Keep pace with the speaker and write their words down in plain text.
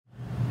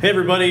Hey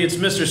everybody, it's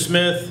Mr.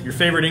 Smith, your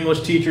favorite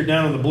English teacher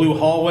down in the blue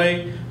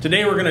hallway.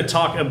 Today we're going to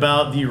talk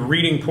about the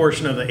reading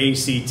portion of the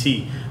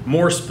ACT.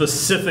 More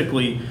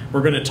specifically,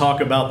 we're going to talk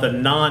about the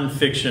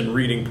nonfiction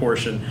reading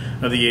portion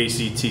of the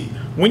ACT.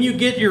 When you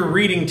get your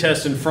reading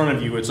test in front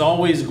of you, it's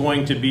always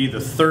going to be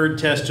the third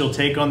test you'll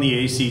take on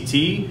the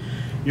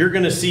ACT. You're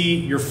going to see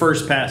your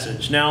first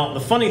passage. Now, the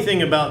funny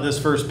thing about this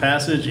first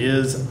passage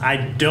is I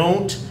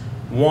don't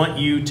want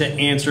you to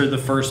answer the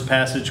first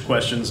passage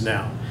questions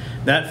now.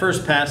 That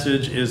first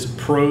passage is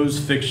prose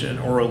fiction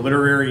or a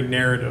literary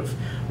narrative.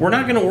 We're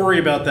not going to worry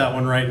about that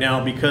one right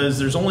now because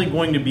there's only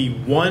going to be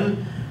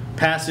one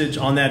passage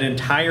on that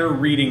entire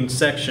reading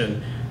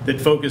section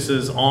that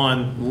focuses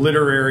on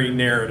literary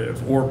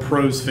narrative or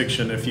prose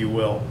fiction, if you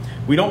will.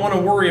 We don't want to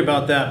worry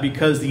about that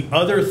because the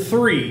other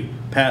three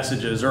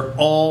passages are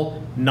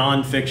all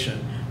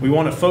nonfiction. We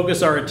want to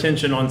focus our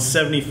attention on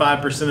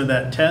 75% of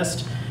that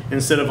test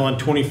instead of on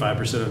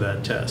 25% of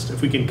that test.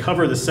 If we can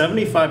cover the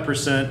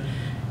 75%,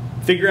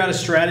 figure out a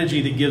strategy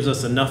that gives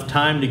us enough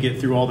time to get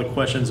through all the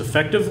questions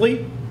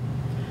effectively,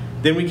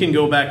 then we can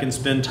go back and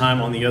spend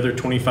time on the other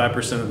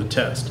 25% of the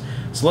test.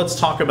 So let's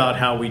talk about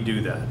how we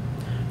do that.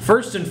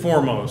 First and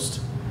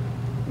foremost,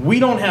 we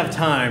don't have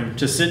time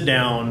to sit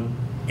down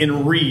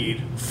and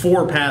read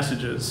 4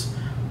 passages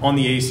on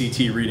the ACT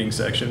reading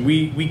section.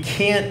 We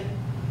can't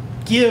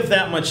give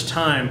that much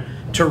time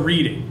to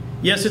reading.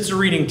 Yes, it's a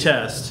reading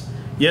test.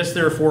 Yes,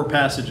 there are 4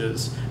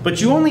 passages,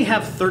 but you only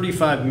have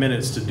 35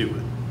 minutes to do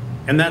it.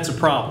 And that's a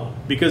problem,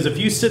 because if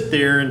you sit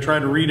there and try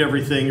to read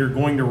everything, you're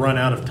going to run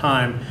out of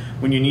time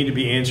when you need to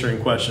be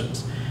answering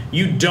questions.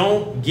 You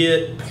don't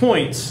get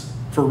points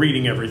for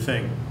reading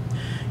everything.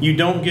 You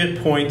don't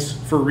get points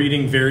for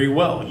reading very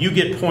well. You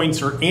get points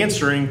for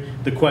answering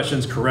the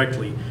questions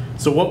correctly.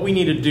 So what we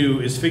need to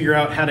do is figure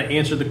out how to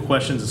answer the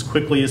questions as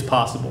quickly as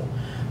possible.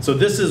 So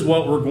this is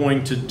what we're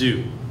going to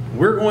do.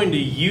 We're going to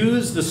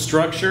use the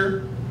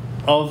structure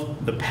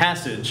of the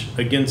passage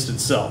against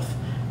itself.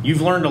 You've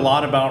learned a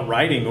lot about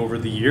writing over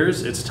the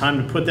years. It's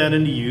time to put that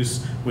into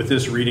use with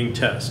this reading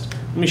test.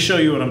 Let me show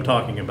you what I'm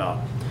talking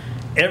about.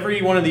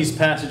 Every one of these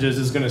passages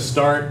is going to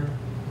start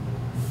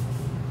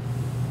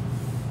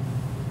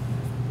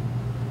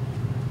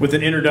with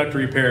an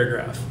introductory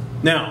paragraph.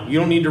 Now, you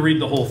don't need to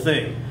read the whole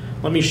thing.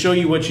 Let me show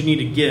you what you need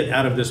to get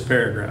out of this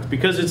paragraph,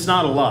 because it's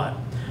not a lot.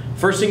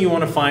 First thing you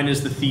want to find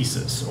is the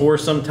thesis, or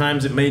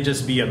sometimes it may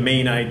just be a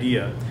main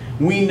idea.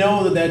 We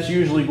know that that's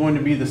usually going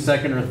to be the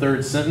second or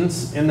third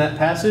sentence in that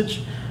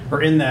passage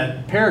or in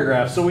that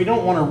paragraph, so we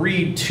don't want to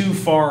read too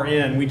far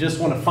in. We just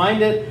want to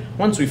find it.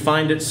 Once we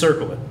find it,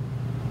 circle it.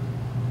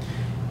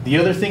 The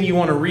other thing you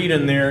want to read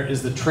in there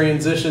is the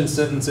transition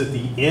sentence at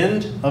the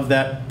end of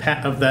that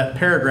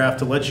paragraph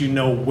to let you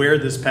know where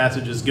this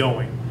passage is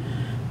going.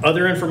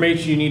 Other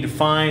information you need to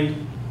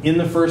find in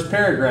the first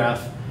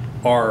paragraph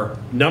are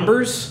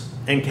numbers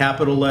and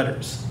capital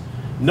letters.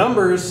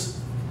 Numbers,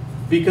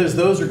 because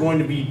those are going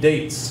to be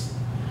dates.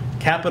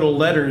 Capital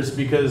letters,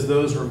 because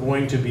those are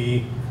going to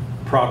be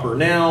proper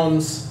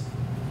nouns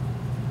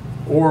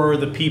or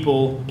the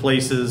people,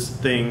 places,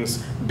 things,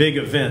 big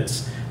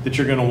events that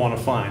you're going to want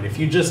to find. If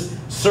you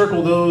just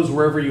circle those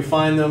wherever you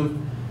find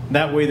them,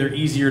 that way they're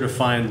easier to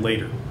find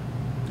later.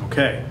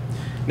 Okay,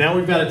 now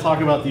we've got to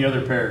talk about the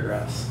other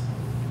paragraphs.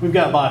 We've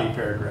got body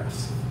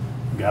paragraphs.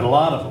 We've got a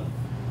lot of them.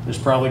 There's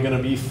probably going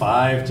to be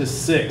 5 to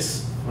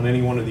 6 on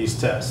any one of these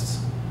tests.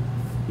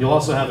 You'll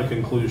also have a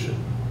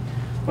conclusion.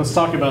 Let's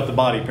talk about the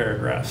body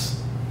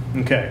paragraphs.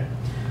 Okay,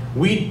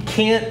 we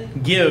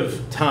can't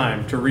give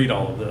time to read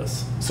all of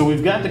this. So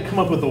we've got to come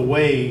up with a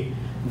way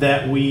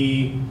that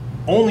we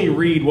only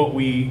read what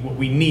we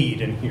need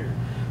in here.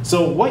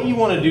 So what you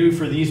want to do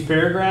for these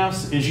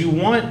paragraphs is you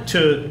want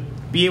to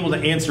be able to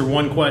answer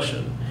one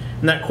question.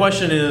 And that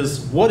question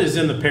is, what is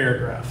in the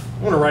paragraph?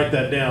 I want to write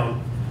that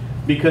down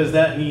because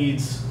that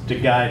needs to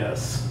guide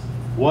us.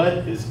 What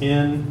is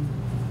in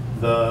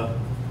the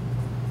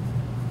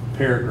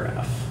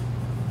paragraph?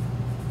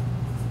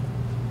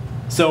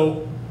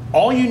 So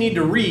all you need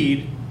to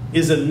read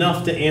is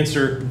enough to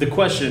answer the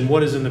question,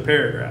 what is in the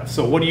paragraph?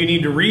 So what do you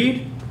need to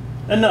read?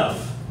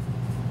 Enough.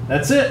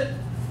 That's it.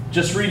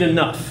 Just read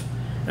enough.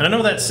 And I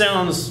know that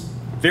sounds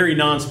very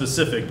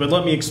non-specific, but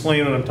let me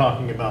explain what I'm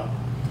talking about.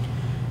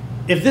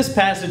 If this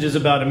passage is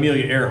about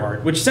Amelia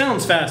Earhart, which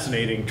sounds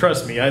fascinating,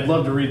 trust me, I'd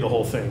love to read the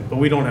whole thing, but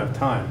we don't have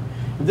time.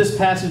 If this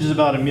passage is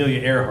about Amelia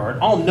Earhart,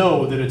 I'll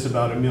know that it's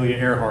about Amelia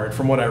Earhart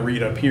from what I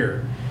read up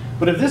here.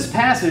 But if this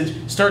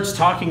passage starts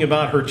talking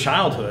about her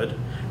childhood,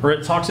 or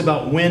it talks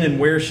about when and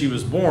where she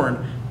was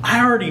born,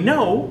 I already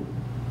know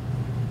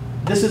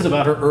this is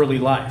about her early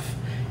life.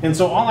 And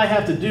so all I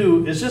have to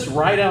do is just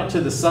write out to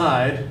the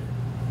side,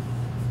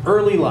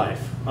 early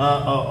life,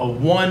 a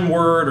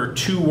 1-word or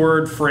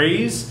 2-word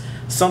phrase,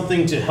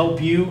 something to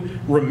help you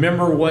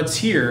remember what's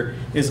here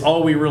is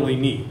all we really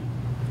need.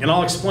 And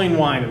I'll explain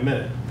why in a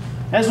minute.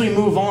 As we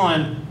move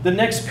on, the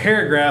next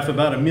paragraph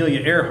about Amelia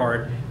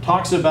Earhart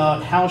talks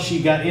about how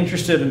she got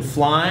interested in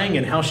flying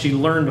and how she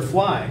learned to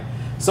fly.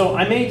 So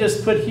I may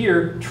just put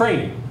here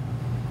training.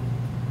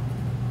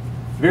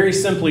 Very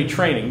simply,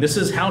 training. This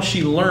is how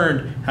she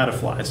learned how to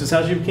fly. This is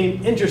how she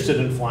became interested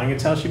in flying.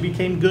 It's how she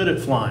became good at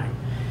flying.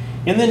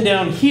 And then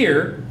down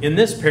here, in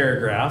this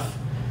paragraph,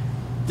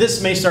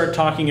 this may start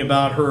talking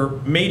about her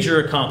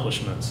major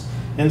accomplishments.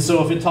 And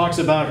so if it talks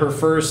about her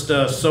first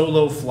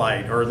solo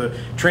flight or the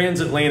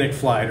transatlantic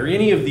flight or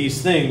any of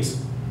these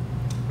things,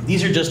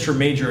 these are just her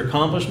major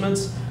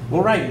accomplishments.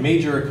 We'll write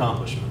major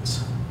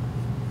accomplishments.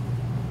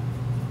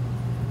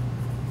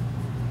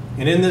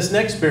 And in this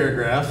next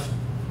paragraph,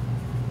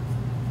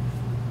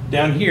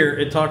 down here,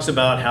 it talks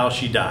about how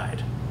she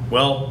died.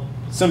 Well,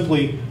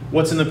 simply,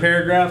 what's in the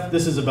paragraph?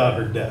 This is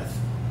about her death.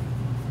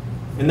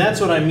 And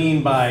that's what I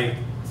mean by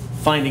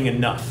finding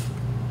enough.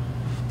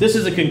 This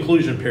is a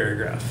conclusion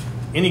paragraph.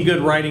 Any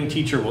good writing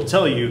teacher will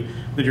tell you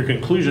that your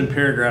conclusion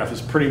paragraph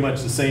is pretty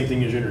much the same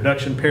thing as your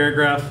introduction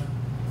paragraph.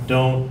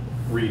 Don't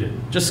read it.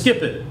 Just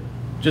skip it.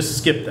 Just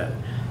skip that.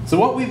 So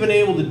what we've been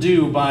able to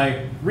do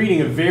by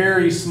reading a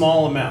very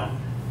small amount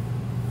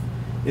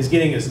is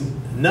getting us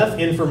enough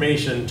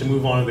information to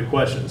move on to the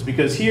questions.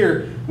 Because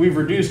here, we've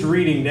reduced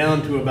reading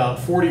down to about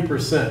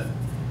 40%.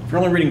 If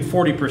you're only reading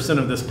 40%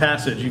 of this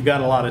passage, you've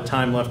got a lot of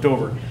time left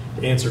over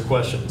to answer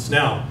questions.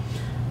 Now,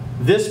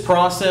 this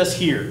process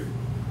here,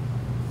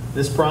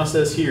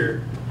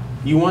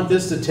 you want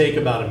this to take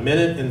about 1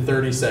 minute and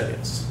 30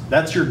 seconds.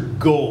 That's your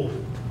goal.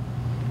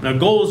 Now,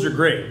 goals are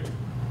great,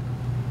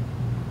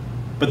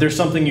 but there's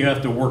something you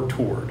have to work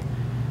toward.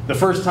 The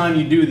first time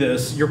you do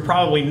this, you're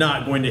probably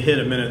not going to hit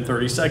 1 minute and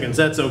 30 seconds.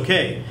 That's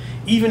okay.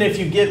 Even if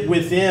you get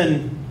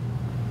within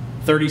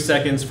 30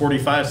 seconds,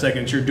 45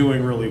 seconds, you're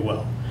doing really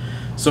well.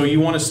 So you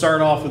want to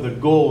start off with a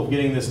goal of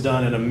getting this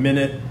done in 1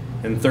 minute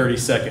and 30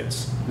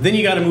 seconds. Then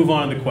you got to move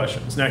on to the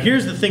questions. Now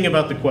here's the thing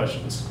about the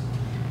questions.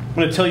 I'm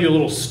going to tell you a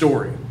little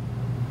story.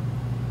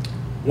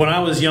 When I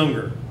was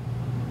younger,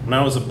 when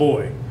I was a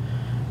boy,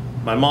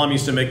 my mom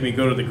used to make me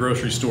go to the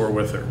grocery store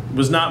with her. It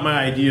was not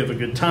my idea of a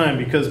good time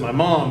because my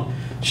mom,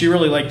 she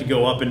really liked to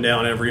go up and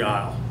down every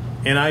aisle.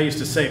 And I used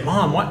to say,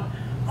 Mom,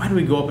 why do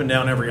we go up and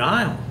down every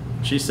aisle?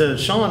 She said,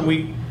 Shaun,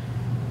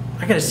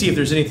 I got to see if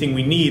there's anything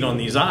we need on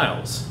these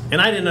aisles.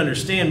 And I didn't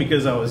understand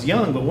because I was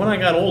young, but when I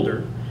got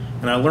older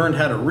and I learned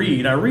how to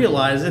read, I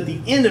realized at the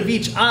end of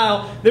each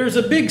aisle, there's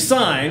a big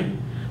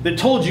sign that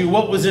told you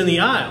what was in the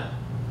aisle.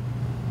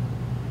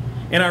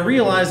 And I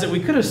realized that we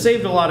could have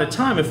saved a lot of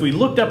time if we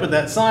looked up at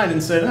that sign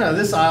and said,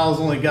 this aisle's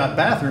only got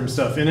bathroom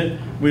stuff in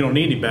it. We don't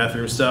need any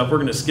bathroom stuff. We're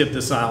going to skip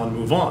this aisle and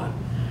move on.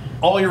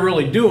 All you're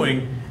really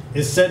doing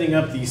is setting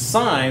up these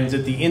signs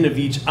at the end of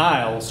each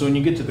aisle so when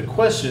you get to the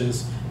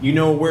questions, you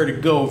know where to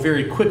go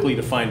very quickly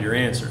to find your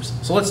answers.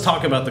 So let's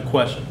talk about the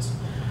questions.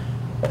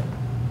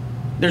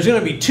 There's going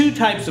to be two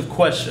types of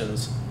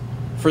questions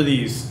for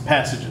these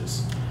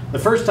passages. The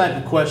first type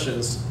of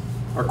questions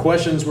are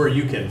questions where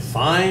you can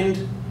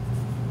find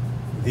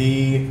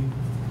the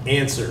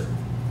answer.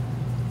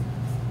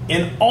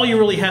 And all you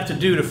really have to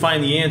do to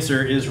find the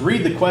answer is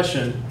read the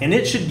question, and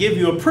it should give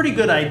you a pretty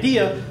good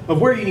idea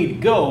of where you need to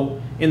go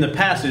in the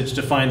passage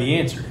to find the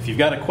answer. If you've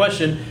got a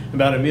question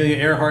about Amelia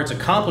Earhart's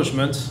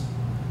accomplishments,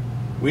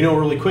 we know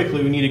really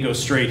quickly we need to go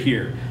straight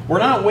here. We're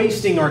not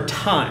wasting our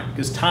time,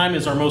 because time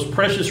is our most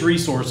precious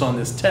resource on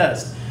this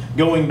test,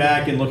 going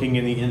back and looking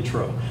in the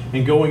intro,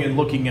 and going and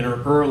looking in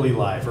her early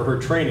life or her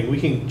training. We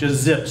can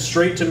just zip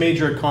straight to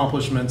major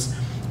accomplishments.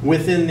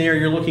 Within there,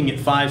 you're looking at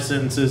 5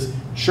 sentences.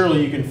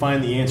 Surely you can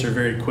find the answer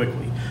very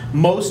quickly.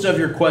 Most of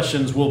your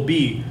questions will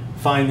be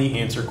find the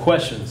answer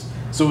questions.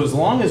 So as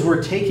long as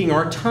we're taking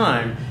our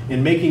time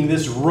in making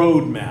this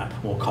road map,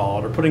 we'll call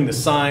it, or putting the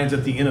signs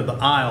at the end of the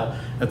aisle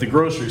at the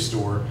grocery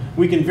store,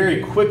 we can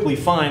very quickly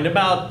find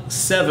about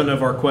 7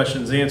 of our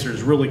questions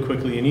answers really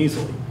quickly and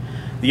easily.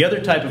 The other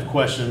type of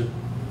question,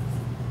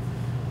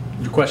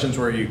 questions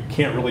where you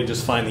can't really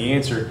just find the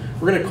answer,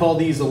 we're going to call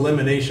these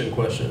elimination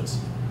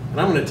questions. And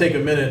I'm going to take a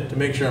minute to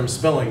make sure I'm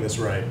spelling this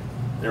right.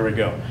 There we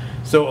go.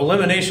 So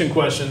elimination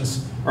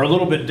questions are a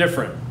little bit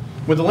different.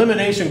 With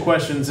elimination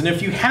questions, and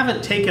if you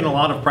haven't taken a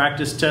lot of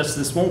practice tests,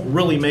 this won't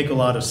really make a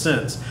lot of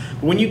sense.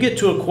 But when you get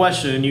to a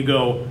question and you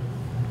go,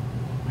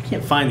 I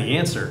can't find the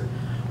answer,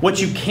 what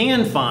you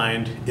can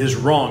find is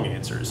wrong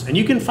answers. And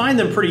you can find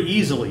them pretty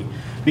easily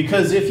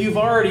because if you've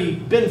already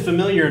been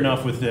familiar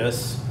enough with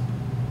this,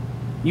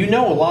 you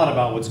know a lot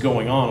about what's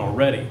going on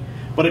already.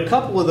 But a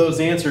couple of those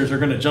answers are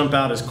going to jump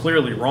out as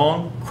clearly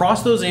wrong.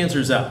 Cross those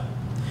answers out.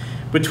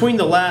 Between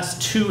the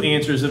last 2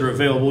 answers that are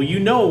available, you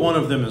know one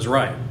of them is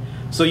right.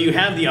 So you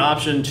have the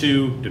option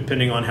to,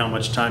 depending on how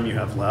much time you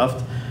have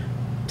left,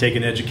 take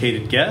an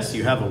educated guess.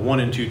 You have a 1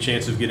 in 2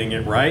 chance of getting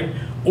it right,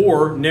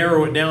 or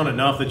narrow it down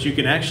enough that you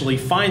can actually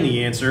find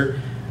the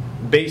answer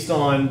based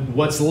on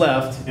what's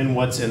left and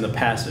what's in the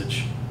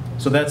passage.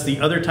 So that's the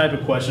other type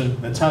of question.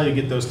 That's how you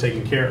get those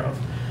taken care of.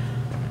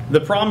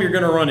 The problem you're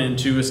going to run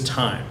into is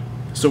time.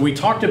 So we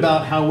talked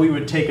about how we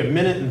would take 1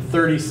 minute and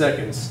 30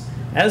 seconds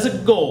as a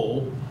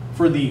goal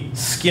for the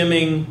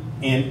skimming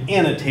and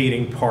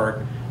annotating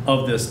part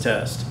of this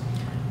test.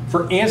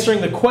 For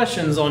answering the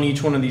questions on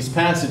each one of these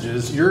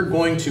passages, you're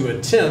going to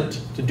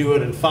attempt to do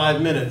it in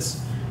 5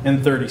 minutes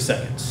and 30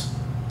 seconds.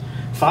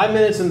 5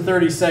 minutes and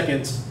 30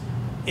 seconds,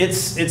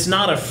 it's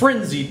not a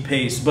frenzied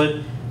pace,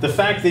 but the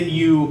fact that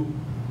you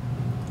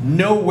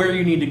know where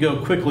you need to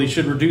go quickly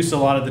should reduce a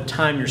lot of the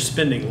time you're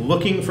spending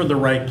looking for the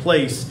right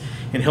place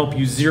and help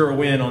you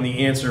zero in on the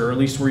answer, or at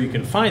least where you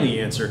can find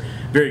the answer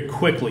very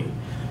quickly.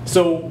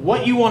 So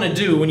what you want to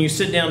do when you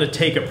sit down to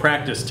take a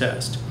practice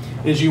test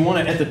is you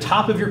want to, at the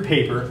top of your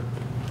paper,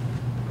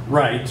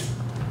 write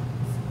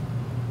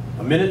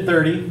 1 minute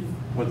 30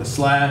 with a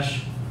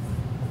slash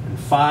and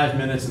 5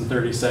 minutes and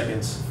 30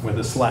 seconds with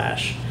a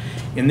slash.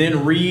 And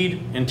then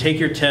read and take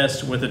your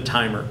test with a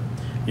timer.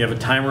 You have a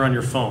timer on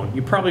your phone.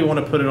 You probably want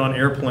to put it on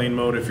airplane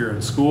mode if you're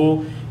in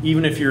school.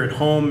 Even if you're at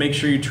home, make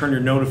sure you turn your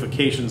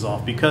notifications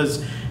off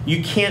because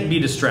you can't be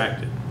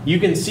distracted. You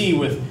can see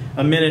with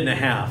 1.5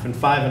 minutes and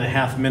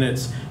 5.5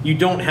 minutes, you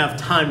don't have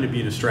time to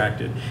be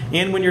distracted.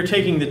 And when you're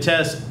taking the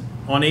test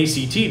on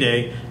ACT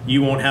day,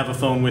 you won't have a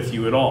phone with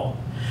you at all.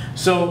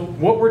 So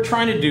what we're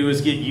trying to do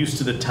is get used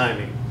to the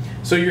timing.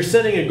 So you're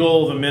setting a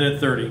goal of 1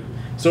 minute 30.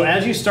 So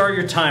as you start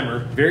your timer,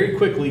 very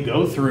quickly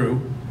go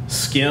through,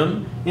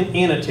 skim, and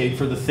annotate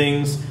for the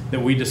things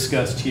that we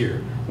discussed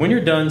here. When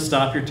you're done,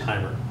 stop your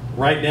timer.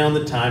 Write down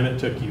the time it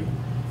took you.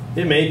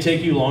 It may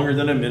take you longer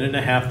than 1.5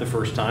 minutes the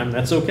first time.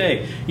 That's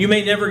okay. You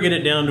may never get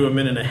it down to 1.5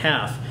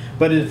 minutes,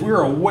 but if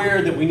we're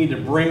aware that we need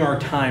to bring our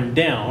time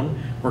down,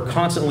 we're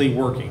constantly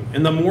working.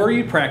 And the more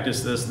you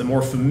practice this, the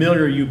more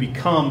familiar you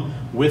become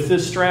with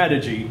this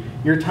strategy,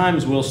 your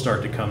times will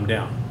start to come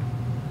down.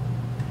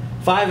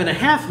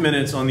 5.5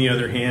 minutes, on the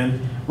other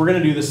hand, we're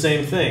going to do the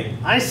same thing.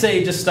 I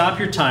say just stop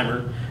your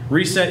timer,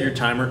 reset your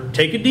timer,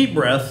 take a deep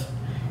breath,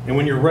 and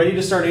when you're ready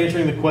to start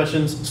answering the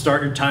questions,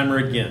 start your timer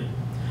again.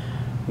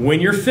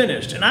 When you're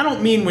finished, and I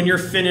don't mean when you're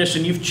finished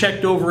and you've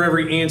checked over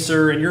every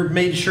answer and you're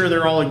made sure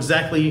they're all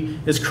exactly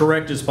as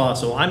correct as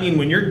possible. I mean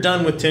when you're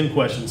done with 10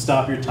 questions,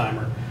 stop your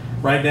timer,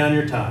 write down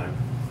your time.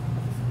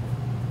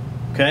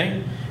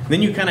 Okay?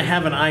 Then you kind of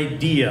have an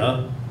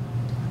idea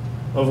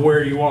of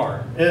where you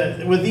are.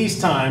 With these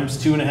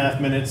times, 2.5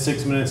 minutes,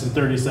 6 minutes, and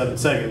 37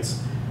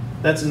 seconds,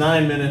 that's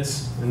 9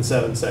 minutes and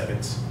 7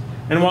 seconds.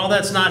 And while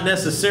that's not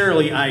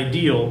necessarily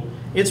ideal,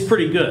 it's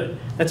pretty good.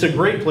 That's a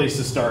great place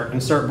to start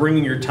and start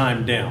bringing your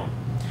time down.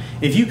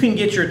 If you can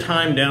get your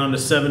time down to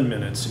 7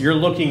 minutes, you're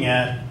looking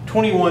at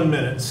 21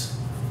 minutes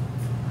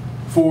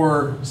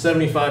for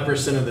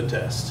 75% of the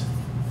test.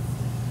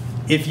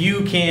 If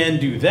you can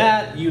do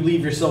that, you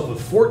leave yourself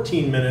with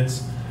 14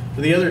 minutes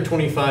for the other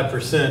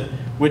 25%,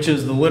 which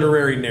is the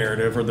literary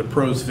narrative or the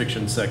prose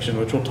fiction section,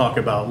 which we'll talk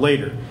about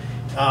later.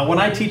 When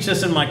I teach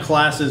this in my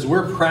classes,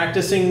 we're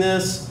practicing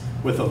this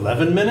with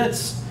 11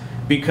 minutes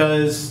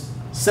because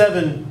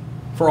 7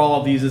 for all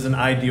of these is an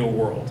ideal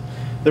world.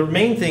 The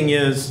main thing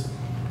is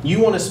you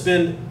want to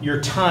spend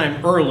your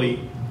time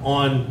early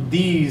on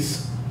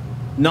these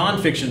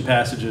nonfiction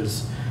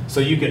passages so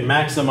you can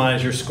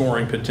maximize your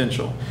scoring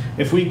potential.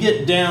 If we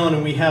get down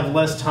and we have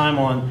less time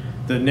on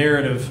the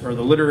narrative or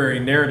the literary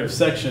narrative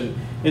section,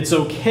 it's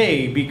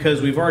okay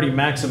because we've already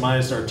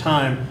maximized our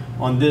time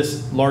on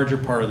this larger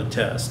part of the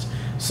test.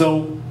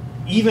 So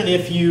even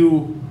if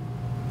you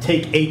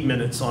take 8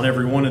 minutes on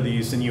every one of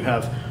these and you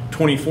have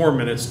 24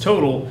 minutes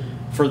total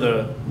for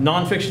the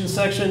nonfiction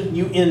section,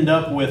 you end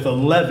up with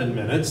 11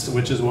 minutes,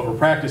 which is what we're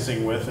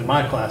practicing with in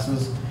my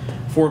classes,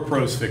 for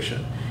prose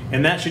fiction.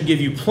 And that should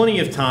give you plenty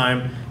of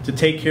time to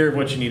take care of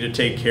what you need to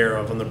take care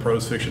of on the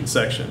prose fiction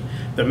section.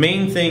 The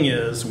main thing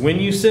is when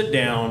you sit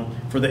down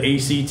for the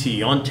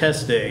ACT on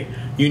test day,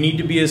 you need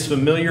to be as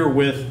familiar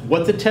with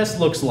what the test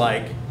looks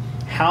like,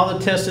 how the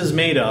test is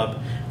made up,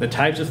 the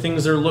types of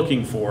things they're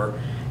looking for,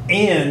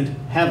 and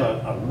have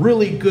a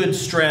really good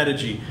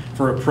strategy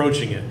for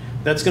approaching it.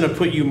 That's going to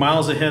put you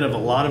miles ahead of a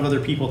lot of other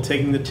people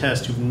taking the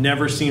test who've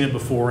never seen it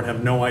before and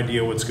have no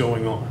idea what's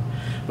going on.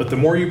 But the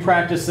more you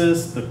practice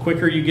this, the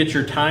quicker you get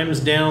your times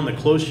down, the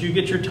closer you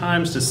get your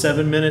times to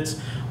 7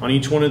 minutes on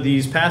each one of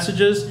these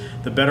passages,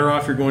 the better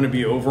off you're going to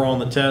be overall on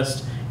the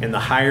test, and the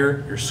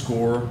higher your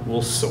score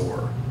will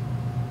soar.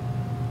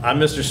 I'm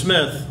Mr.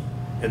 Smith,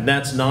 and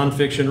that's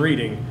nonfiction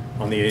reading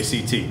on the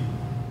ACT.